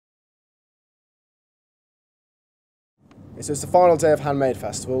So it's the final day of Handmade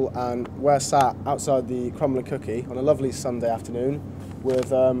Festival, and we're sat outside the Crumble and Cookie on a lovely Sunday afternoon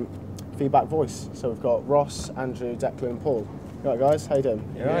with Feedback Voice. So we've got Ross, Andrew, Declan and Paul. You right, guys? How you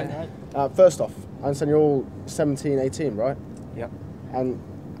doing? You right? First off, I understand you're all 17, 18, right? Yep. And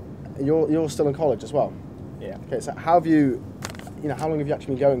you're still in college as well? Yeah. Okay, so how have you, how long have you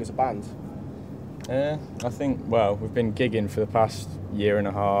actually been going as a band? I think, well, we've been gigging for the past year and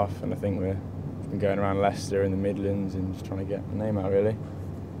a half, and I think we've been going around Leicester and the Midlands and just trying to get the name out, really.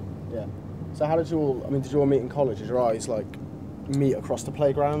 Yeah. So how did you all, did you all meet in college? Did your eyes, meet across the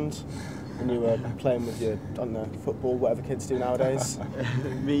playground when you were playing with your, I don't know, football, whatever kids do nowadays?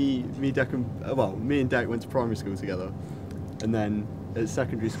 me and Dec went to primary school together, and then at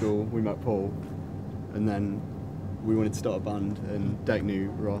secondary school we met Paul, and then we wanted to start a band, and Dec knew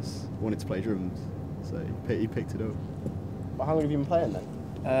Ross wanted to play drums, so he picked it up. But how long have you been playing then?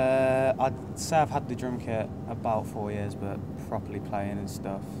 I'd say I've had the drum kit about 4 years, but properly playing and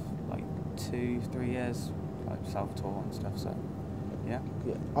stuff, 2-3 years, self-taught and stuff, so yeah.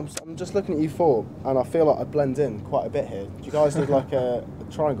 I'm just looking at you four, and I feel like I blend in quite a bit here. Do you guys need a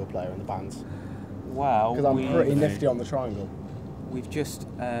triangle player in the band? Well, because I'm pretty nifty on the triangle. We've just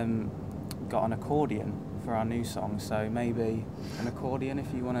got an accordion for our new song, so maybe an accordion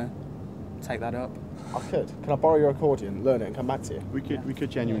if you want to take that up. I could. Can I borrow your accordion, learn it, and come back to you? We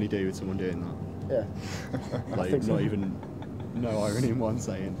could genuinely do with someone doing that. Yeah. Not even no irony in what I'm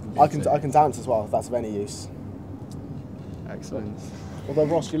saying. I can dance as well if that's of any use. Excellent. Although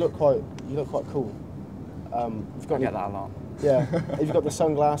Ross, you look quite cool. I get that a lot. Yeah. You've got the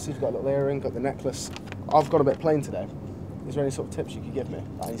sunglasses, you've got a little earring, got the necklace. I've got a bit plain today. Is there any sort of tips you could give me?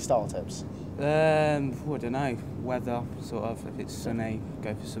 Any style tips? I don't know. Weather, sort of. If it's sunny,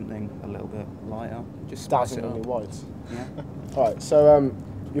 go for something a little bit lighter. Just spice it up. Dazzling whites. Yeah. All right. So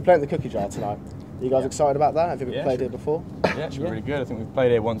you're playing at the Cookie Jar tonight. Are you guys excited about that? Have you ever played it before? Yeah, it's really good. I think we've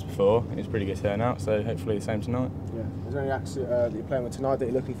played here once before, and it's pretty good turnout. So hopefully the same tonight. Yeah. Is there any acts that you're playing with tonight that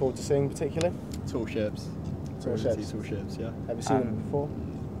you're looking forward to seeing particularly? Tall Ships. Tall Ships. Tall Ships. Yeah. Have you seen them before?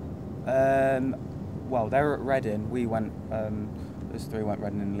 Well, they were at Reading. We went. Us three went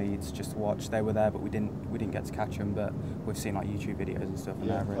Reading and Leeds just to watch. They were there, but we didn't get to catch them. But we've seen YouTube videos and stuff, and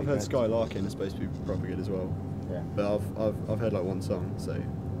they're really I've heard good. Sky Larkin is supposed to be proper good as well. Yeah. But I've heard one song, so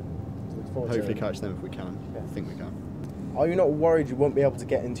hopefully catch them if we can. Yeah. I think we can. Are you not worried you won't be able to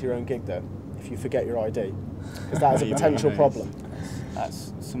get into your own gig though if you forget your ID? Because that is a potential problem.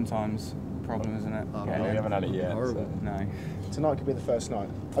 That's sometimes a problem, isn't it? Oh, We haven't had it yet. Horrible. So. No. Tonight could be the first night.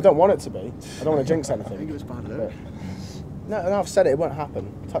 I don't want it to be. I don't want to jinx anything. I think it was bad luck. No, I've said it won't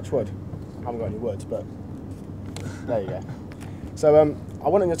happen. Touch wood. I haven't got any words, but there you go. So I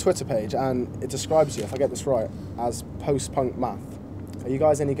went on your Twitter page and it describes you, if I get this right, as post-punk math. Are you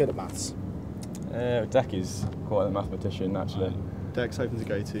guys any good at maths? Dec is quite a mathematician, actually. Dec's hoping to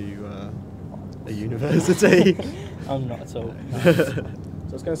go to a university. I'm not at all. No. So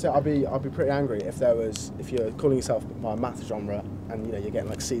I was going to say I'd be pretty angry if you're calling yourself by a math genre and you're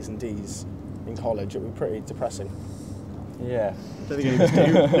getting C's and D's in college. It would be pretty depressing. Yeah. I don't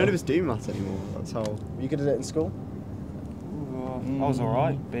think none of us do maths anymore. That's how. Were you good at it in school? I was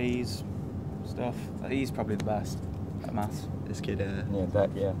alright. B's, stuff. He's probably the best at maths. This kid. Yeah,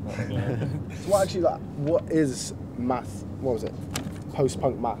 Dec. Yeah. So what is math? What was it?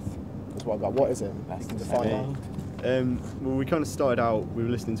 Post-punk math. That's what I got. What is it? You can define it. Well, we kind of started out. We were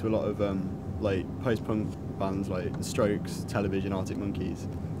listening to a lot of post-punk bands like The Strokes, Television, Arctic Monkeys,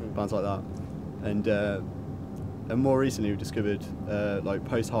 bands like that, and more recently we've discovered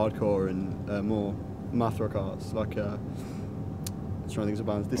post-hardcore and more math rock arts like I'm trying to think of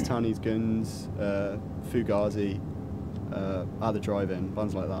bands. This Town Needs Guns, Fugazi, At the Drive-In,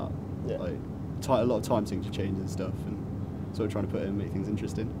 bands like that. Yeah. A lot of time signature changes and stuff, and sort of trying to put in and make things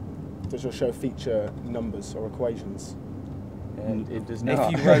interesting. Does your show feature numbers or equations? It does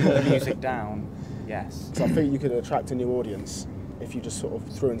not. If you wrote the music down, yes. Because I think you could attract a new audience if you just sort of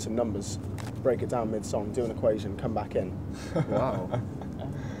threw in some numbers, break it down mid-song, do an equation, come back in. Wow.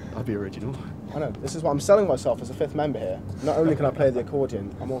 That'd be original. I know. This is what I'm selling myself as a fifth member here. Not only can I play the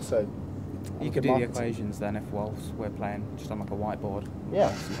accordion, I'm also. You could do the equations then if whilst we're playing just on a whiteboard.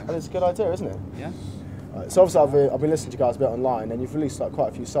 Yeah, and it's a good idea, isn't it? Yeah. So obviously I've been listening to you guys a bit online, and you've released quite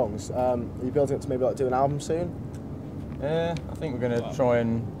a few songs. Are you building up to maybe do an album soon? I think we're going to try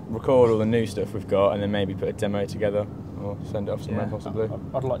and record all the new stuff we've got, and then maybe put a demo together or send it off somewhere possibly.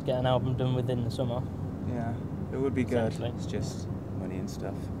 I'd like to get an album done within the summer. Yeah, it would be good. Essentially. It's just money and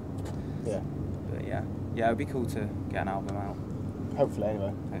stuff. Yeah. But yeah, it'd be cool to get an album out. Hopefully,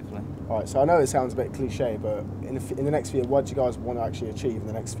 anyway. Hopefully. All right. So I know it sounds a bit cliche, but in the next few years, what do you guys want to actually achieve in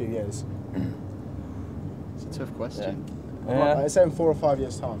the next few years? It's a tough question. I say in 4 or 5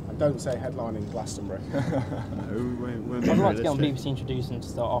 years' time. And don't say headlining Glastonbury. No, we won't be I'd like to get on realistic. BBC Introducing to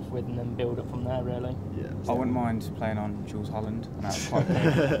start off with and then build up from there, really. Yeah. I wouldn't mind playing on Jules Holland. And that's quite cool.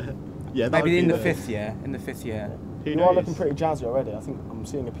 Yeah, that would Maybe in be the fifth year. In the fifth year. Who You knows? are looking pretty jazzy already. I think I'm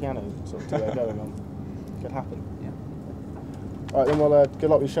seeing a piano sort of duo going on. Could happen. Yeah. All right, then. Well, good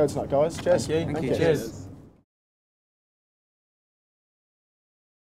luck with your show tonight, guys. Cheers. Thank you. Thank you. Cheers.